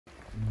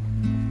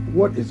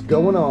What is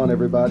going on,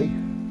 everybody?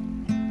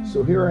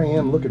 So here I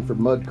am looking for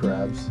mud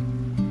crabs,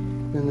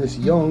 and this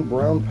young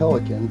brown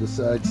pelican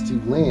decides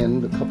to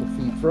land a couple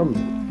feet from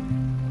me.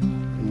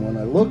 And when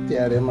I looked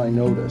at him, I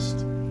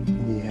noticed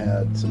he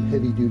had some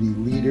heavy-duty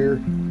leader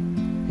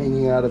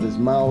hanging out of his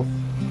mouth,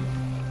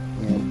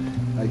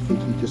 and I think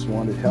he just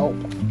wanted help.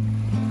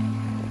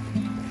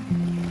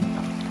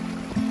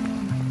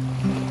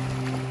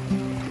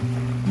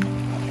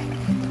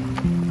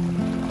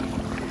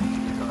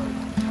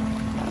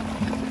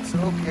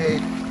 Okay,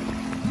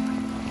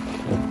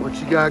 what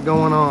you got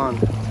going on?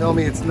 Tell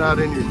me it's not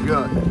in your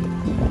gut.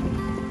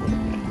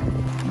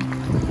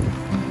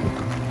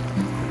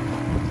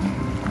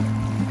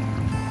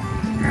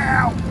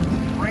 Ow!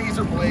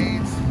 Razor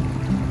blades.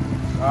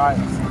 Alright,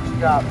 let's see what you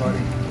got,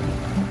 buddy.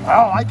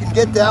 Oh, I can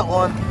get that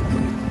one.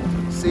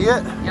 See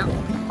it? Yep.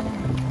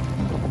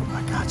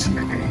 I got you.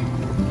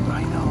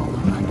 I know,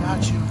 I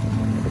got you.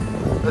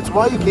 That's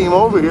why you came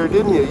over here,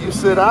 didn't you? You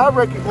said, I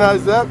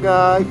recognize that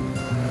guy.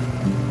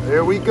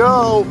 There we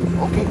go.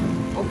 Okay.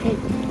 I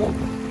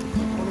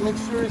want to make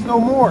sure there's no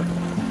more.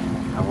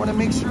 I want to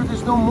make sure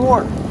there's no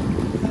more.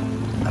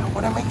 I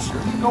want to make sure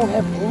you don't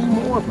have any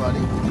more, buddy.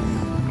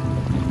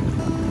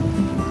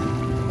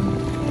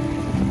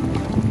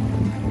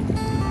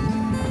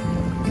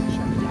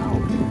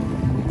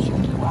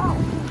 Check you out.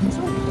 It's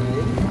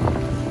okay.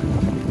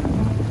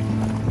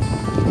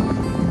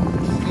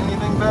 See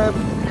anything, babe?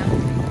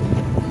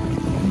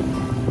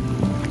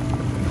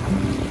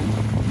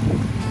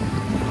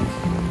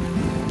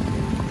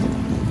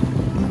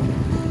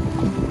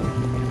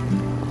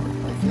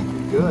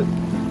 Good.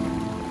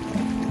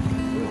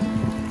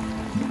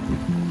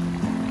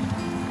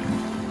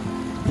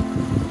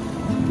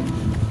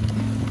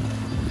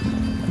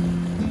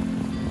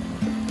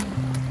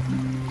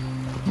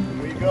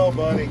 Here you go,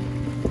 buddy.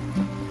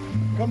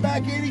 Come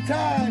back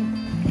anytime.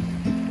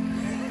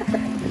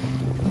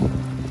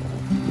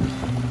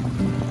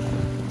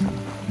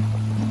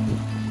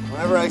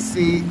 Whenever I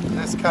see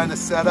this kind of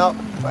setup,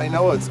 I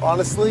know it's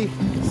honestly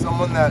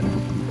someone that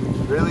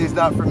really is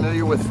not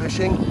familiar with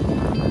fishing,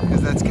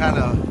 because that's kind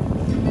of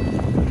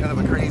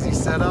a crazy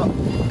setup,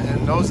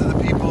 and those are the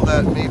people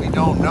that maybe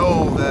don't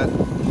know that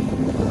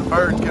the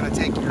bird's gonna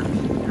take your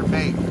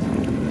bait.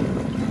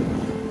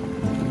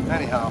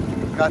 Anyhow,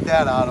 got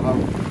that out of them.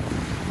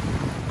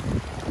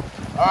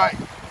 All right,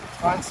 let's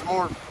find some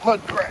more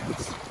mud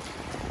crabs.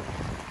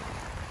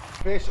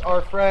 Fish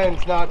are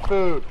friends, not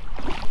food.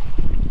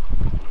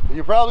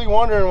 You're probably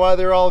wondering why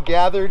they're all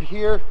gathered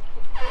here.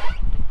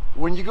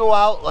 When you go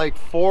out like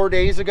 4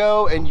 days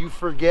ago and you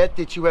forget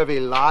that you have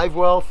a live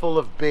well full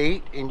of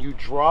bait and you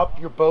drop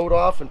your boat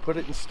off and put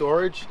it in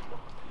storage,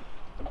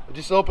 I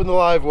just opened the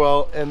live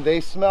well and they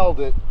smelled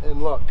it,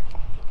 and look.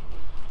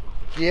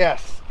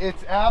 Yes,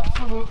 it's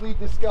absolutely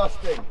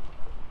disgusting.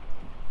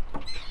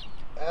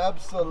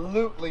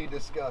 Absolutely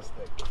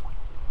disgusting.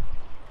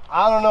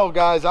 I don't know,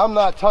 guys. I'm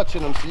not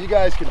touching them, so you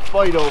guys can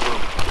fight over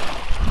them.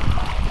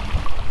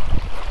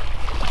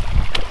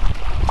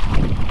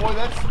 Boy,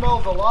 that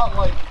smells a lot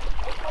like,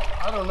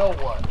 I don't know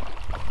what.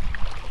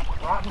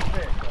 Rotten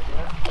fish, I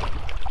guess.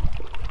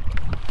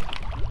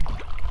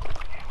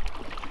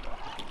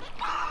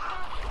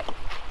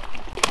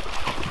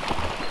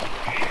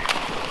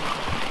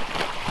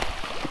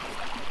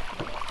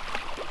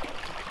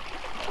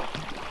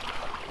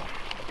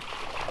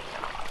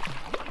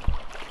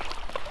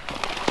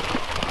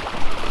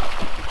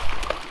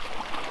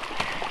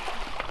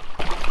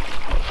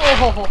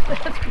 Oh,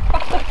 that's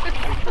gross.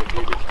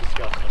 It's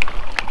disgusting.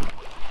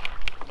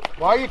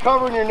 Why are you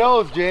covering your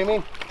nose,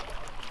 Jamie?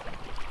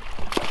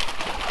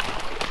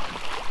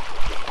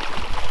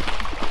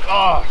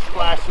 Oh,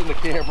 splashed in the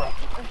camera.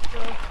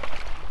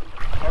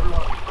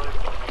 Everyone.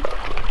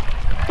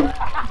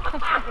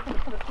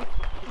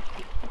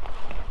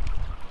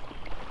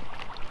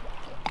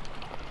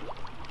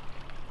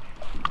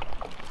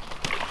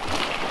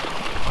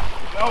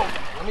 No,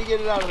 let me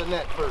get it out of the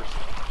net first.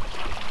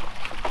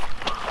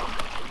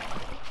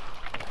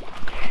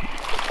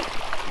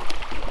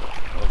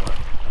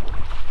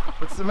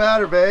 What's the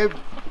matter, babe?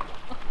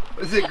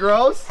 Is it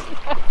gross?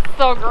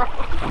 So gross.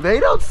 They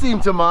don't seem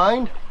to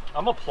mind.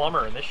 I'm a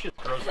plumber and this shit's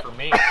gross for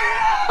me.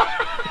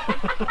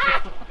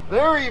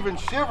 They're even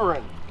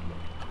shivering.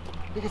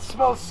 It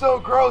smells so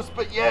gross,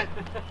 but yet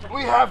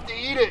we have to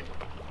eat it.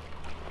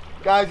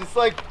 Guys, it's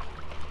like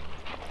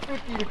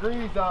 50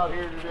 degrees out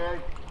here today.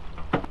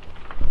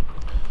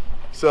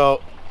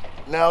 So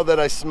now that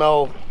I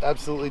smell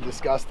absolutely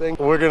disgusting,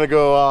 we're gonna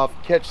go off,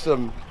 catch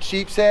some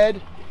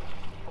sheepshead.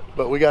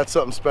 But we got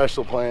something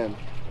special planned.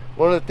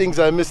 One of the things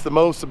I missed the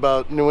most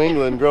about New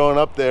England growing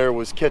up there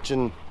was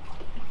catching,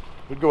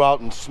 we'd go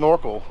out and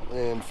snorkel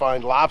and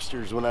find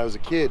lobsters when I was a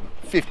kid.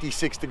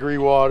 56-degree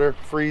water,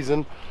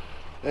 freezing.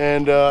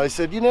 And I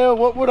said, you know,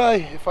 what would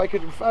if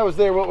I was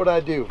there, what would I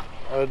do?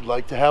 I'd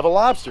like to have a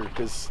lobster,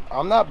 because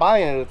I'm not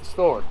buying it at the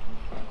store.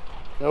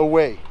 No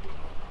way.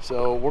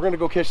 So we're gonna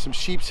go catch some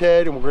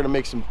sheepshead and we're gonna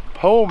make some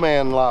po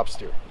man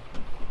lobster.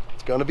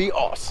 It's gonna be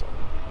awesome.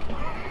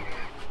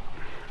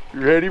 You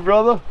ready,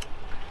 brother?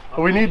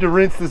 We need to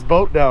rinse this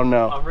boat down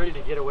now. I'm ready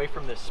to get away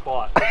from this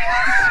spot. This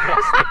is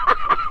disgusting.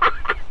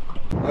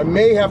 I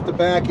may have to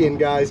back in,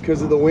 guys,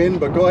 because of the wind,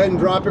 but go ahead and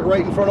drop it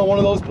right in front of one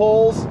of those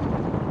poles.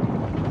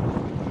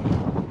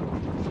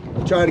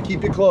 I'll try to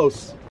keep it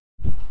close.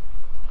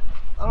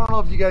 I don't know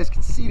if you guys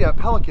can see that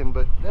pelican,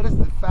 but that is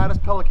the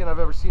fattest pelican I've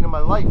ever seen in my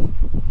life.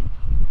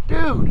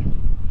 Dude,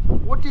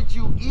 what did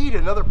you eat?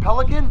 Another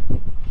pelican?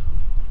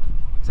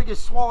 It's like you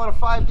swallowed a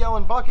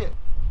 5-gallon bucket.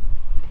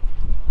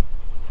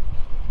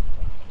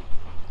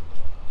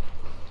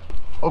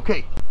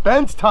 Okay,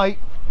 Ben's tight.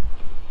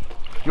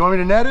 You want me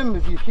to net him?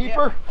 Is he a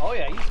keeper? Yeah. Oh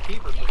yeah, he's a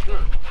keeper for sure.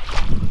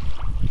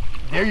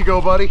 There you go,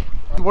 buddy.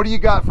 What do you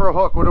got for a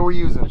hook? What are we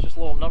using? It's just a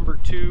little number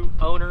 2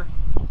 owner.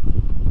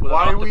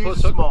 Why do we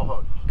use a small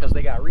hook? Because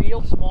they got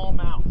real small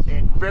mouths.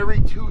 And very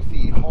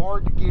toothy,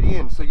 hard to get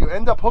in. So you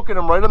end up hooking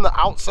them right on the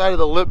outside of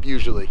the lip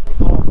usually. They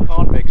call them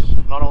convicts,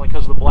 not only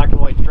because of the black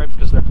and white stripes,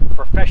 because they're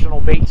professional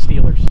bait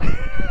stealers.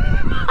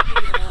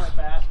 Little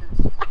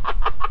bastards.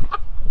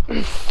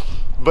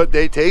 But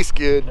they taste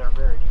good. They're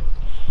very good.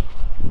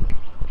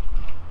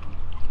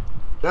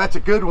 That's a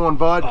good one,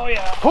 bud. Oh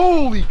yeah.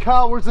 Holy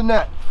cow, where's the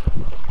net?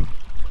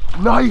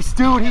 Nice,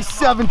 dude. He's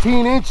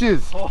 17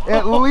 inches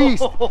at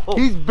least.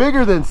 He's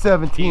bigger than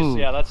 17.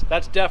 Yeah,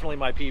 that's definitely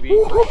my PB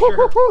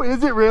for sure.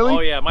 Is it really? Oh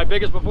yeah, my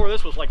biggest before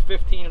this was like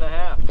 15 and a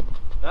half.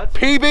 That's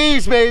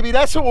PBs, baby.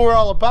 That's what we're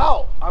all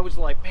about. I was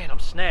like, man, I'm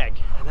snag.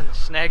 And then the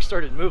snag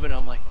started moving.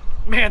 I'm like,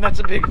 man, that's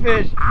a big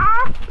fish.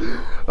 I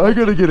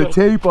gotta get a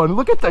tape on.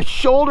 Look at the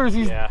shoulders.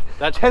 He's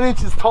that's 10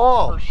 inches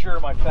tall. for sure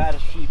my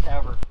fattest sheep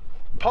ever.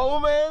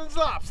 Pole man's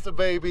lobster,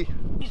 baby.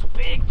 He's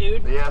big,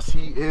 dude. Yes,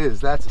 he is.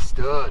 That's a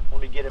stud.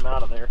 Let me get him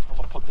out of there. I'm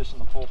gonna put this in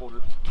the pole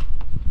holder.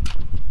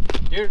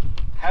 Dude,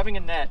 having a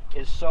net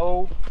is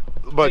so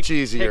Much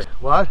easier.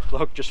 What? The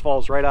hook just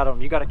falls right out of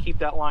them. You got to keep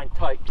that line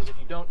tight, because if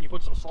you don't, you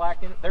put some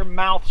slack in it. Their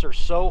mouths are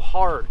so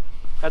hard.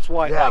 That's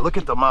why. Yeah, look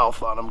at the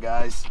mouth on them,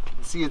 guys.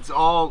 See, it's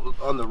all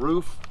on the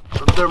roof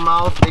of their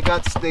mouth. They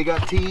got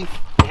teeth.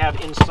 They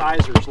have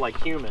incisors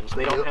like humans.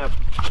 They don't have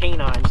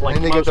canines like most.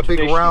 And they get the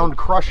big round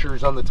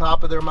crushers on the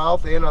top of their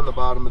mouth and on the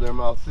bottom of their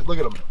mouth. Look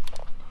at them.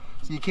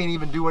 So you can't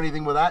even do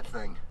anything with that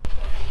thing.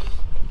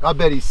 I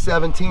bet he's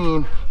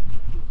 17.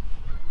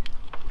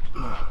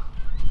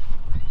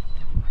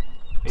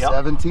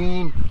 Yep.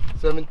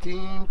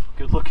 17.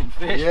 Good looking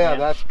fish. Yeah, man.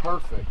 that's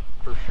perfect.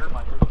 For sure,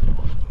 my biggest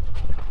one.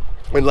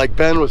 And like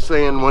Ben was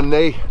saying, when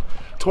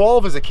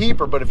 12 is a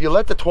keeper, but if you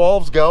let the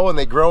 12s go and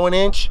they grow an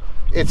inch,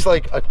 it's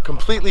like a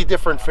completely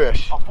different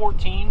fish. A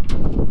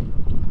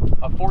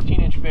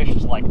 14-inch fish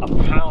is like a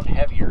pound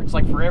heavier. It's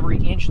like for every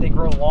inch they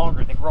grow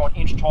longer, they grow an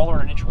inch taller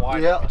and an inch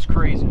wider. Yeah. It's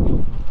crazy.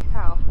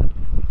 How?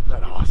 Isn't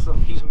that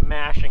awesome? He's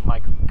mashing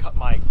my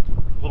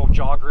little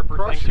jaw gripper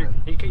things here.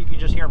 You can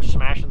just hear him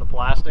smashing the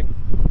plastic.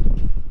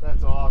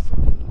 That's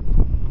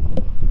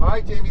awesome. All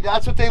right, Jamie,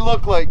 that's what they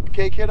look like.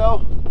 Okay,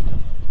 kiddo?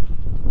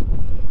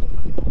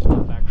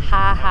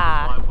 Ha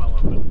ha.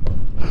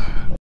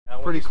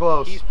 Pretty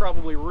close. He's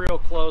probably real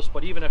close,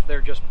 but even if they're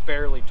just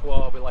barely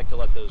 12, we like to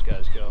let those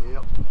guys go.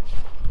 Yep.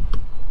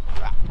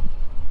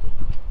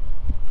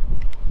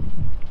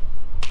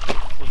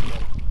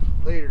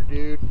 Later,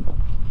 dude.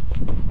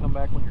 Come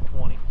back when you're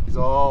 20. He's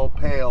all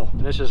pale.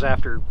 And this is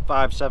after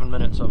 5-7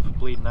 minutes of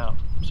bleeding out.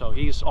 So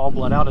he's all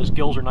bled out. His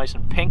gills are nice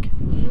and pink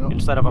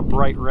instead of a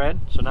bright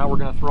red. So now we're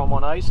going to throw them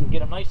on ice and get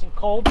them nice and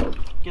cold.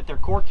 Get their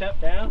core temp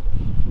down.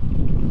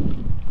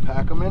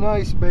 Pack them in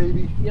ice,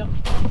 baby. Yep.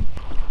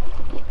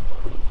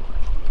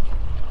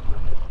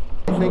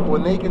 I think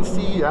when they can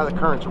see, the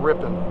current's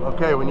ripping.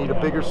 Okay, we need a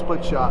bigger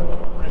split shot. We're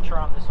going to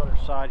try on this other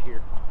side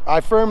here.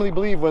 I firmly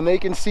believe when they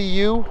can see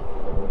you,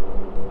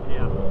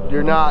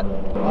 you're not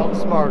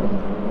outsmart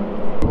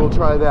them. We'll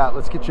try that.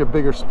 Let's get you a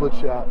bigger split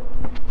shot.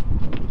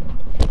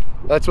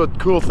 That's what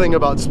cool thing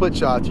about split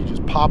shots. You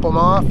just pop them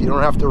off. You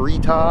don't have to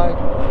retie.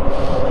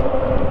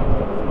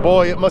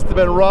 Boy, it must have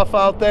been rough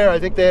out there. I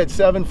think they had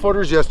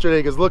 7-footers yesterday,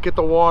 because look at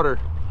the water.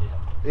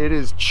 It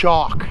is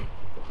chalk.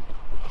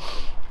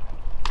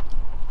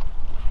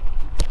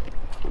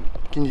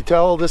 Can you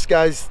tell this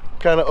guy's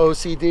kind of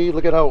OCD?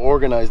 Look at how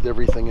organized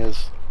everything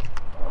is.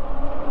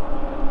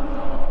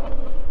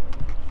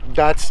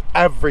 That's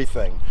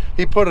everything.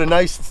 He put a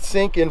nice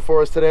sink in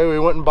for us today. We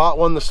went and bought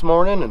one this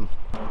morning, and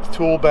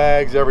tool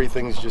bags,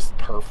 everything's just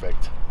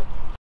perfect.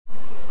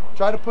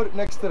 Try to put it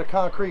next to the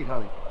concrete,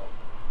 honey.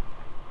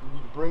 You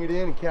bring it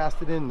in and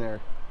cast it in there.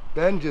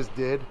 Ben just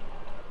did.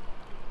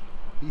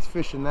 He's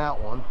fishing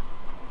that one.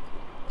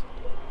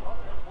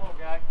 Little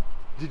guy.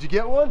 Did you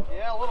get one?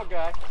 Yeah, little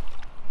guy.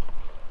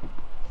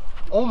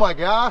 Oh my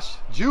gosh,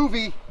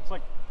 juvie. It's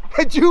like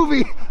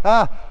juvie.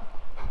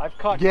 I've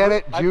caught. Get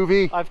it,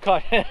 juvie. I've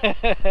caught.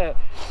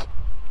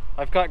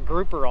 I've caught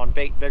grouper on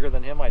bait bigger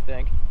than him, I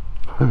think.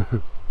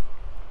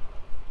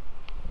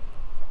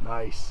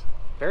 Nice.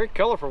 Very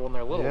colorful when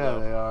they're little. Yeah, though.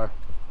 they are.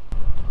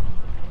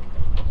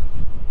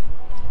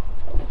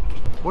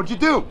 What'd you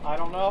do? I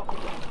don't know.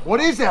 What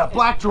is that? A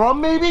black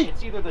drum, maybe?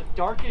 It's either the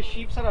darkest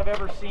sheepshead I've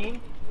ever seen,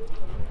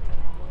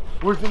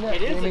 Where's the net,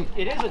 Jamie?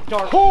 It is a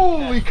dark.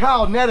 Holy net.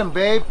 cow, net him,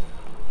 babe.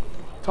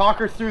 Talk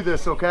her through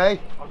this, okay?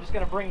 I'm just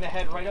gonna bring the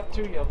head right up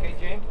to you, okay,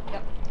 James?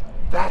 Yep.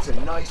 That's a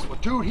nice one.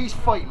 Dude, he's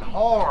fighting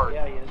hard.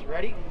 Yeah, he is.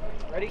 Ready?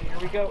 Ready? Here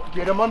we go.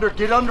 Get under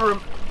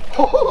him.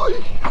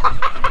 Holy.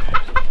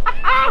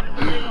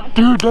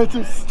 Dude, that's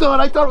a stud.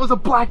 I thought it was a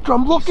black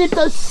drum. Look at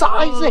the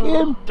size of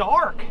him.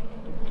 Dark.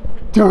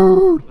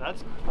 Dude,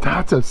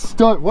 that's a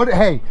stud. What?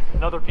 Hey.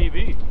 Another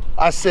PB.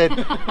 I said,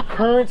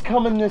 current's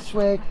coming this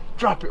way.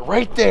 Drop it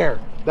right there.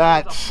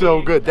 That's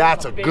so good.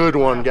 That's a good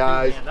one,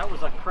 guys. Man, that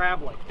was a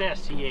crab like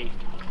this he ate.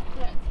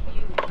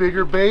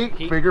 Bigger bait,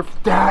 bigger.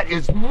 That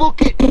is,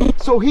 look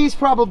at, so he's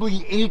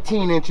probably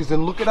 18 inches,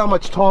 and look at how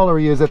much taller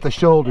he is at the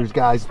shoulders,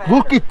 guys.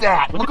 Look at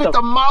that. Look at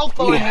the mouth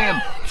on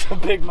him. It's a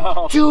big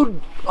mouth.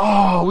 Dude,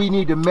 oh, we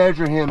need to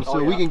measure him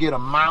so we can get a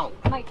mount.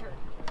 My turn.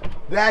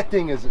 That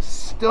thing is a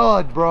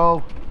stud,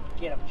 bro.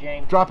 Get him,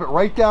 James. Drop it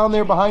right down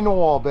there behind the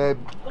wall, babe.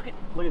 Look at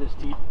this,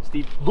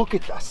 Steve. Look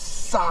at the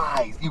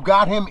size. You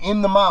got him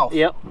in the mouth.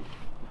 Yep.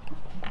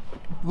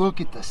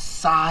 Look at the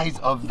size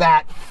of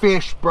that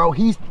fish, bro.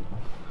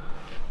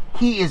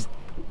 He is,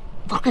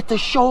 look at the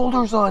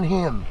shoulders on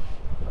him.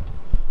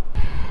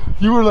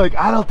 You were like,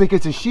 I don't think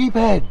it's a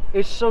sheephead.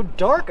 It's so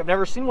dark. I've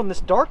never seen one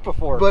this dark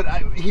before. But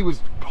he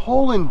was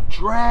pulling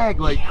drag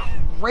like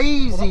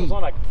crazy. Well, that was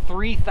on like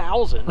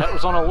 3,000. That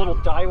was on a little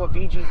Daiwa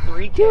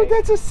BG3K. Dude,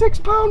 that's a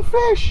 6-pound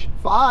fish.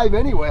 5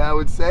 anyway, I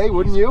would say,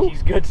 wouldn't you?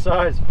 He's good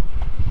size.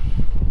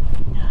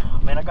 Oh,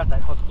 man, I got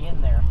that hook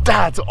in there.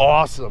 That's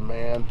awesome,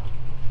 man.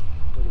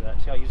 Look at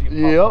that. See how easy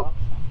it pops off?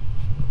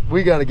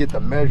 We got to get the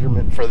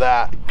measurement for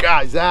that.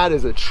 Guys, that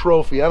is a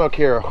trophy. I don't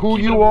care who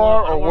you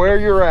are or where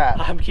you're at.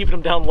 I'm keeping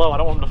him down low. I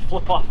don't want him to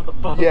flip off of the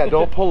boat. Yeah,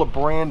 don't pull a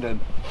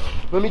Brandon.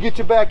 Let me get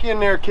you back in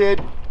there,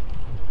 kid.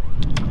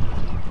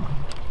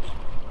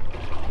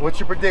 What's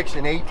your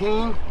prediction,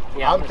 18?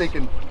 Yeah, I'm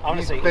thinking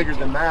he's bigger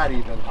than that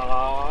even.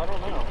 I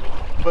don't know.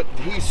 But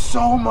he's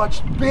so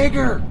much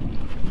bigger.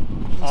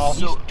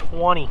 He's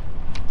 20.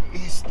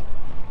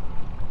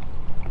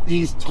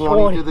 He's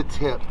 20 to the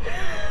tip.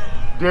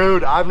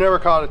 Dude, I've never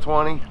caught a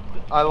 20.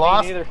 I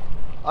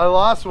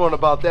lost one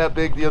about that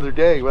big the other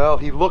day. Well,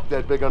 he looked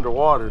that big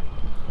underwater.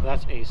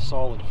 That's a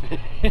solid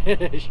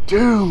fish.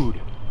 Dude,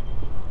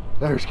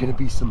 there's gonna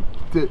be some,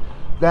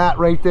 that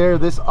right there,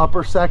 this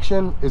upper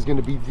section is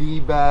gonna be the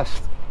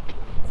best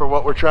for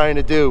what we're trying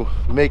to do,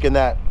 making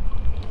that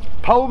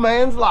po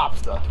man's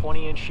lobster.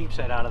 20-inch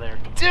sheepshead out of there.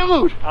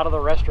 Dude! Out of the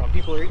restaurant.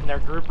 People are eating their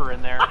grouper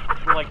in there.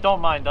 We're like, don't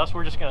mind us.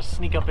 We're just gonna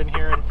sneak up in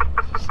here and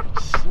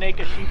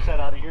snake a sheepshead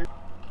out of here.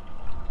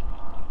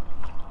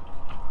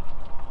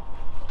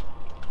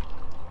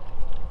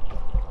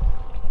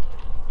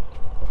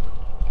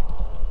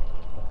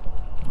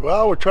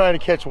 Well, we're trying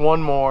to catch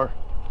one more.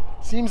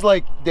 Seems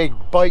like they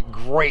bite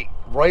great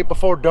right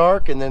before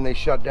dark and then they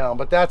shut down,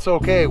 but that's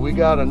okay. We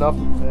got enough,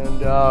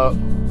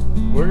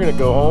 and we're gonna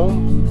go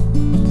home.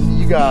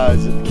 See you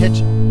guys at the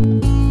kitchen.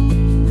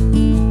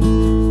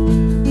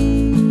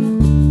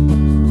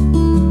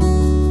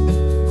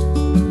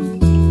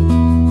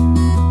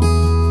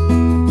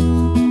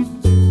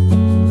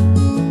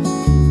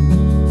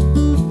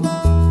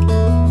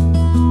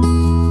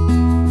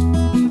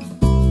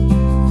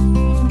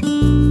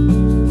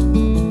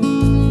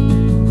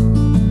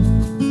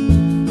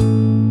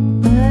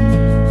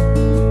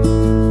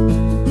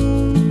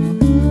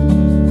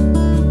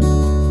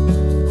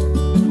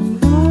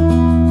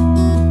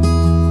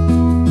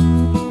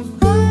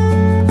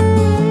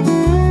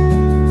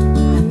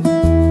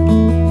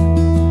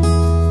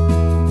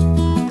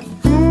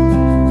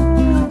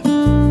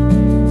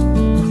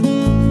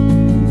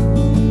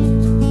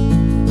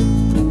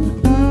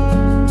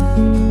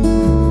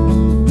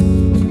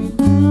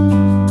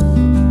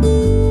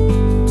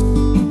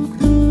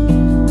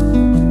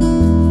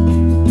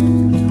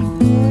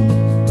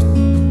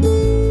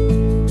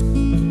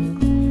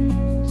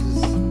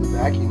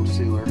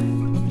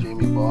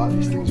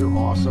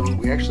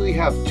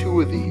 Have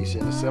 2 of these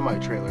in a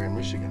semi-trailer in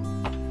Michigan.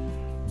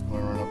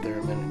 Want to run up there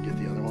a minute and get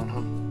the other one,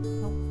 huh?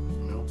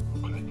 No?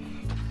 Okay.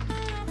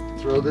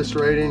 Throw this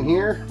right in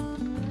here.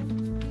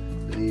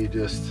 Then you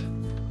just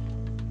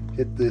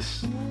hit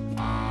this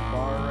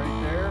bar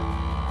right there.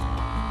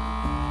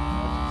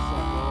 Watch it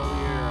suck all the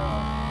air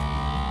out.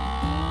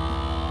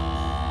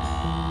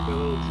 Got a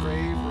little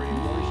tray for any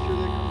moisture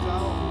that comes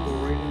out. It'll go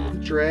right into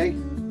the tray.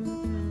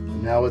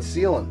 And now it's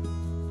sealing,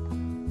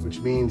 which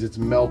means it's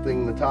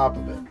melting the top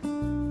of it.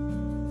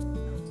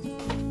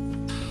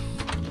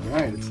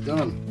 Alright, it's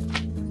done.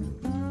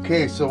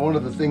 Okay, so one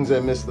of the things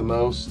I miss the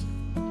most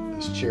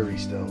is cherry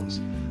stones.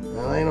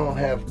 Now, I don't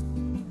have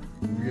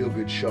a real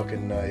good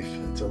shucking knife.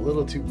 It's a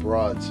little too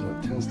broad, so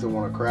it tends to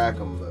want to crack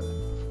them, but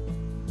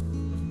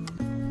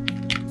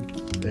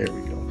there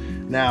we go.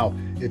 Now,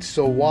 it's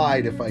so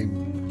wide, if I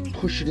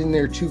push it in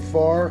there too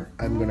far,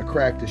 I'm going to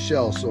crack the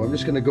shell. So I'm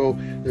just going to go,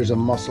 there's a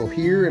muscle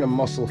here and a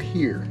muscle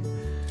here.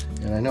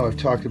 And I know I've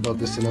talked about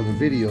this in other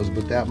videos,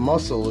 but that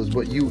muscle is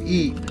what you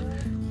eat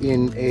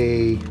in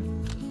a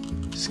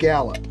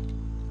scallop.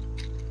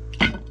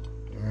 All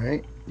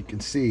right, You can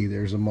see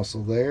there's a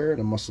mussel there and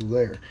a mussel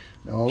there.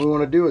 Now all we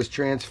want to do is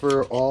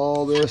transfer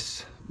all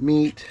this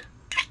meat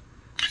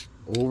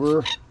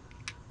over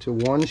to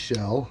one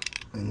shell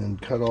and then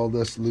cut all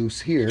this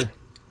loose here.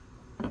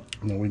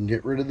 And then we can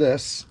get rid of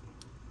this.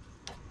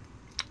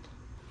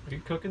 Are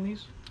you cooking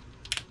these?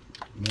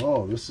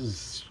 No, this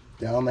is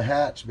down the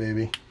hatch,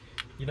 baby.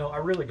 You know, I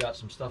really got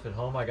some stuff at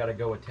home I got to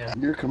go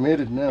attend. You're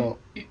committed now.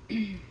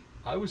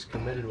 I was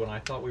committed when I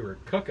thought we were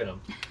cooking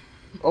them.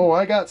 Oh,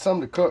 I got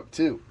some to cook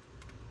too.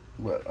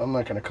 But I'm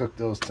not going to cook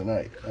those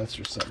tonight. That's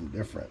for something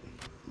different.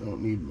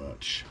 Don't need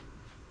much.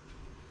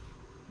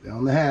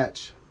 Down the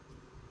hatch.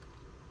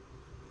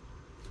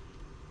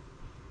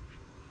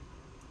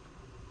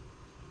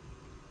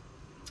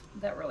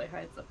 That really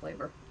hides the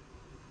flavor.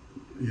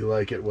 You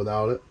like it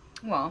without it?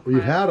 Well, Well,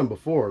 you've had them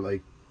before,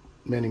 like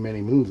many,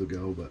 many moons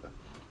ago, but...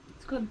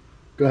 It's good.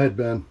 Go ahead,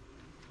 Ben.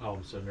 Oh,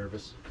 I'm so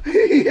nervous.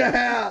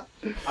 Yeah!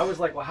 I was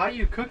like, well, how do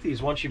you cook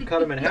these once you've cut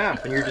them in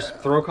half and you just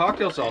throw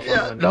cocktail sauce on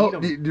them and No,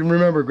 eat them?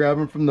 remember, grab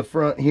them from the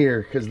front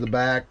here, because the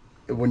back,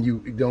 when you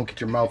don't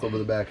get your mouth over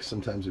the back,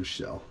 sometimes there's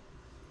shell.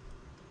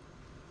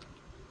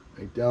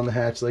 Right down the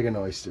hatch like an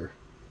oyster.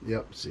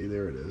 Yep, see,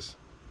 there it is.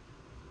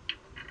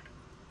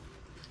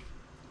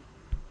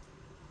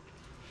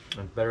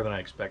 It's better than I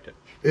expected.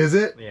 Is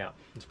it? Yeah,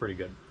 it's pretty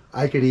good.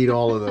 I could eat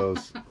all of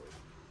those.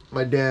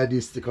 My dad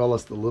used to call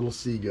us the little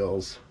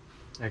seagulls.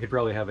 I could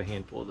probably have a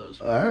handful of those.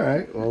 All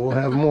right, well, we'll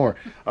have more.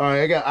 All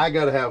right, I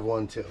got to have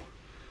one too.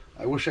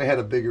 I wish I had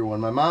a bigger one.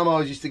 My mom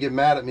always used to get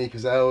mad at me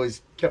because I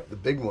always kept the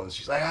big ones.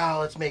 She's like, oh,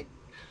 let's make,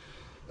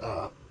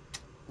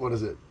 what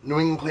is it, New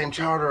England clam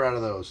chowder out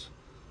of those.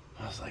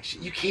 I was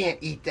like, you can't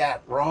eat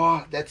that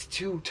raw. That's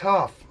too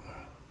tough.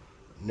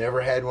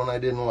 Never had one I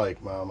didn't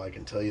like, Mom, I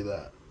can tell you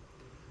that.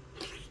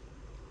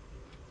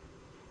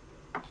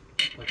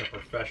 Like a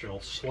professional,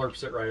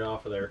 slurps it right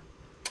off of there.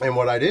 And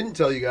what I didn't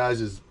tell you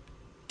guys is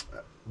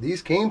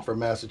these came from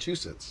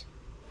Massachusetts.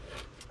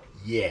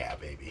 Yeah,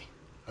 baby.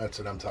 That's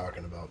what I'm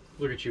talking about.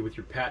 Look at you with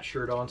your Pat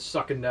shirt on,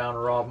 sucking down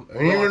raw. I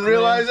didn't even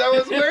realize I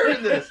was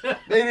wearing this.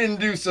 They didn't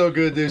do so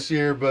good this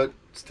year, but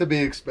it's to be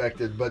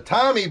expected. But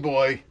Tommy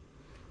boy,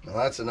 now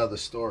that's another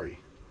story.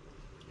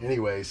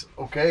 Anyways,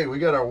 okay, we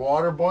got our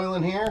water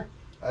boiling here.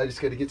 I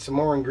just got to get some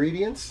more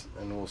ingredients,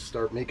 and we'll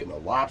start making the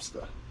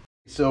lobster.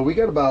 So we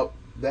got about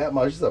that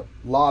much. There's a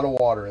lot of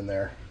water in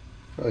there,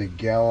 probably a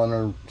gallon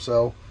or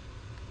so.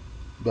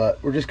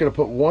 But we're just going to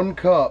put 1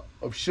 cup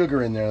of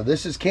sugar in there.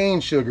 This is cane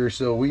sugar,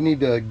 so we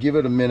need to give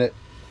it a minute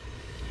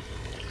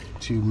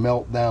to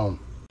melt down.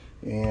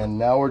 And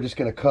now we're just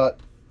going to cut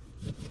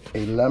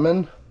a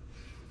lemon.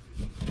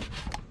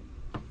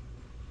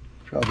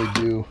 Probably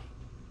do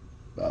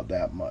about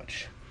that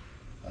much.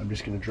 I'm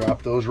just going to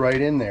drop those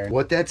right in there.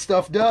 What that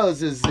stuff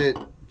does is it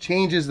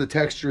changes the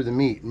texture of the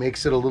meat,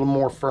 makes it a little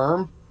more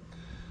firm.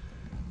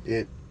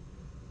 It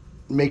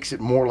makes it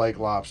more like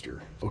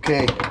lobster.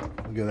 Okay,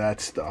 look at that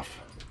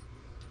stuff.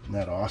 Isn't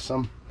that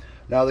awesome?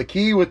 Now the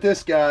key with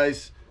this,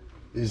 guys,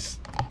 is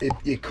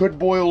it could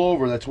boil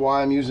over. That's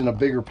why I'm using a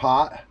bigger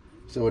pot,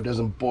 so it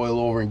doesn't boil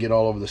over and get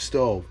all over the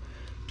stove.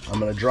 I'm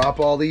going to drop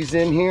all these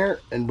in here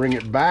and bring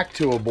it back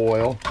to a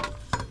boil.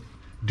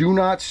 Do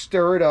not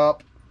stir it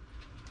up,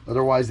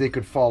 otherwise they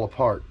could fall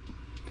apart.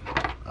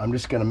 I'm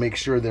just going to make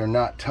sure they're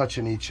not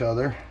touching each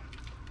other.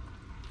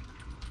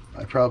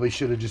 I probably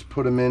should have just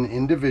put them in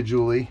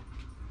individually.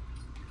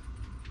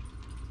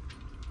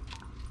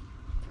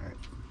 All right,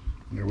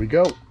 there we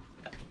go.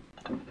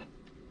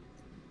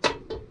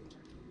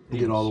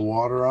 Get all the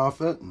water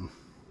off it. And,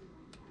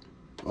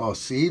 oh,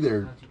 see,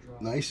 they're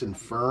nice and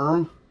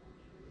firm.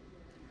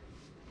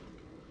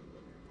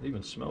 They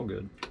even smell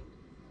good.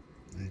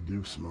 They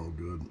do smell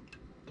good.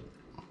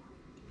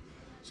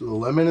 So the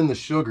lemon and the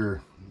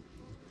sugar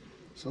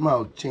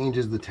somehow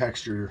changes the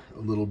texture a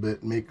little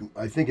bit.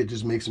 I think it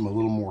just makes them a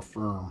little more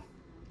firm.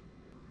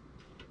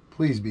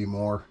 Please be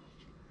more.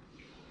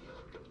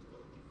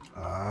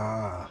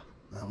 Ah,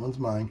 that one's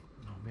mine.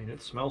 Oh man,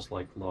 it smells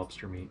like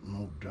lobster meat.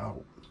 No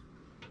doubt.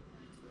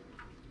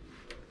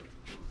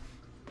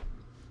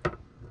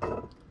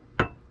 I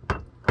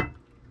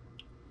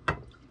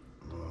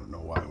don't know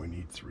why we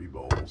need 3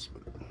 bowls,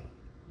 but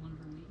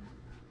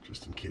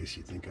just in case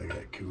you think I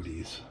got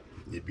cooties,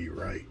 you'd be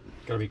right.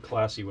 Gotta be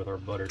classy with our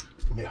butter.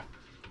 Yeah.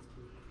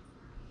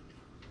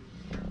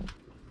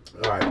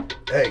 All right.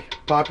 Hey,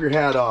 pop your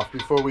hat off.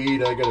 Before we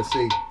eat, I gotta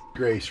say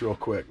grace real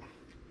quick.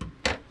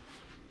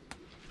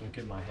 Don't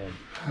get my head.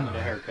 I need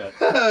a haircut.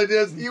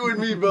 Just you and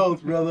me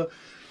both, brother.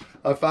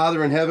 Our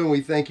Father in heaven,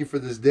 we thank you for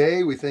this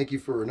day. We thank you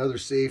for another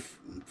safe,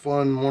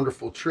 fun,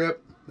 wonderful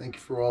trip. Thank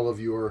you for all of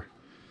your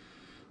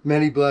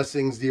many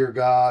blessings, dear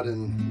God,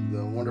 and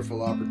the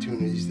wonderful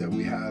opportunities that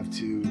we have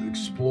to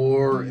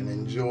explore and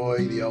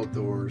enjoy the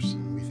outdoors.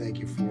 And we thank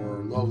you for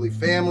our lovely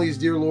families,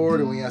 dear Lord,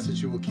 and we ask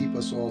that you will keep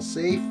us all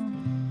safe.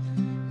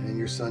 And in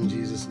your Son,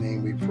 Jesus'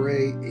 name, we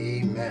pray.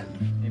 Amen.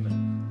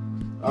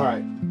 Amen. All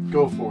right,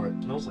 go for it.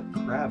 It smells like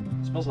crab.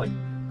 It smells like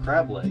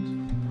crab legs.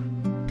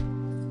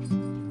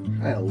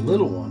 I had a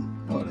little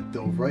one. Oh, it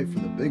dove right for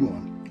the big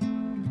one.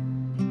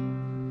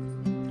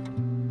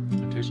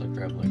 Tastes like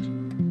crab legs.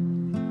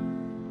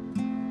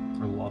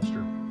 Or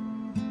lobster.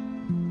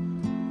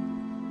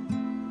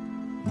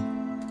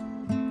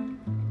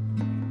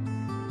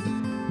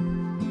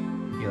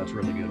 Yeah, that's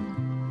really good.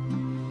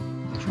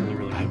 That's really,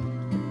 really good.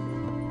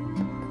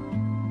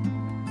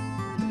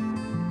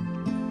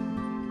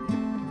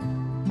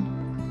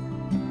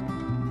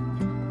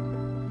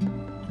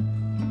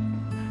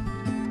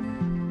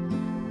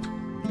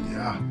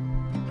 Yeah,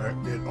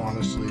 it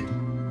honestly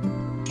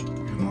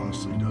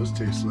does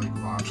taste like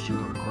lobster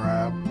or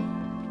crab.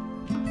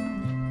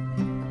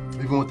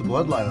 Even with the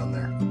bloodline on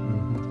there.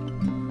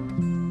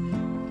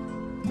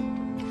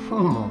 Mm-hmm.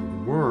 Oh my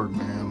word,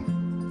 man.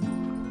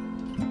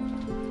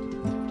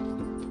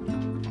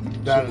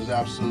 That is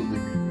absolutely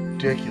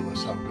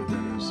ridiculous how good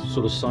that is.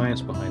 So the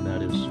science behind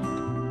that is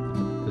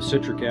the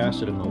citric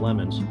acid in the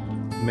lemons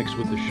mixed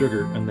with the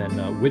sugar, and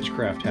then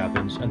witchcraft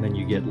happens, and then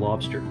you get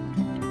lobster.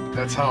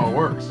 That's how it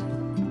works.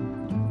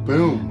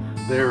 Boom,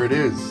 there it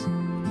is.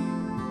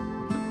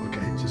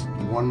 Okay, just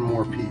one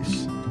more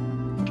piece.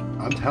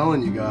 I'm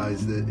telling you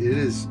guys that it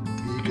is,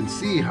 you can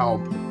see how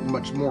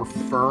much more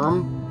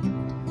firm.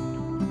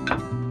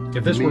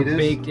 If this were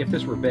baked,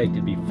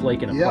 it'd be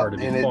flaking apart,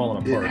 it'd be falling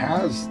apart. It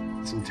has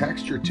some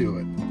texture to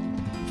it.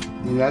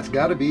 And that's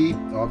got to be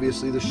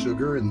obviously the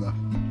sugar and the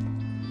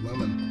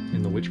lemon.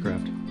 In the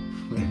witchcraft.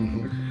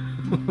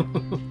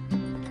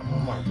 Oh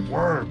my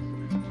word.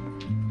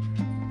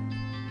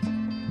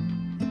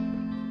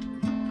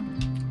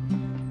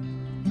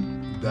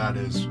 That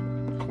is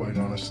quite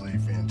honestly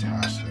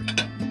fantastic.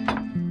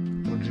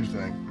 What did you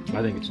think?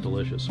 I think it's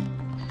delicious.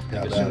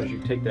 Yeah, as soon as you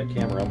take that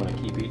camera, I'm going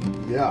to keep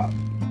eating. Yeah,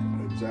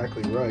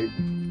 exactly right.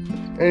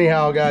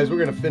 Anyhow, guys, we're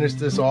going to finish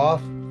this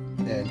off.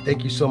 And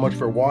thank you so much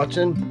for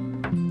watching.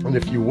 And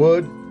if you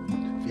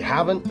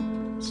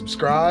haven't,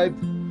 subscribe.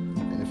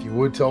 And if you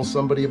would tell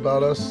somebody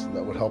about us,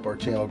 that would help our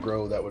channel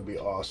grow. That would be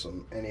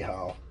awesome.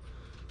 Anyhow,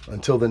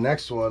 until the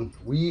next one,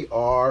 we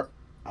are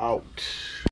out.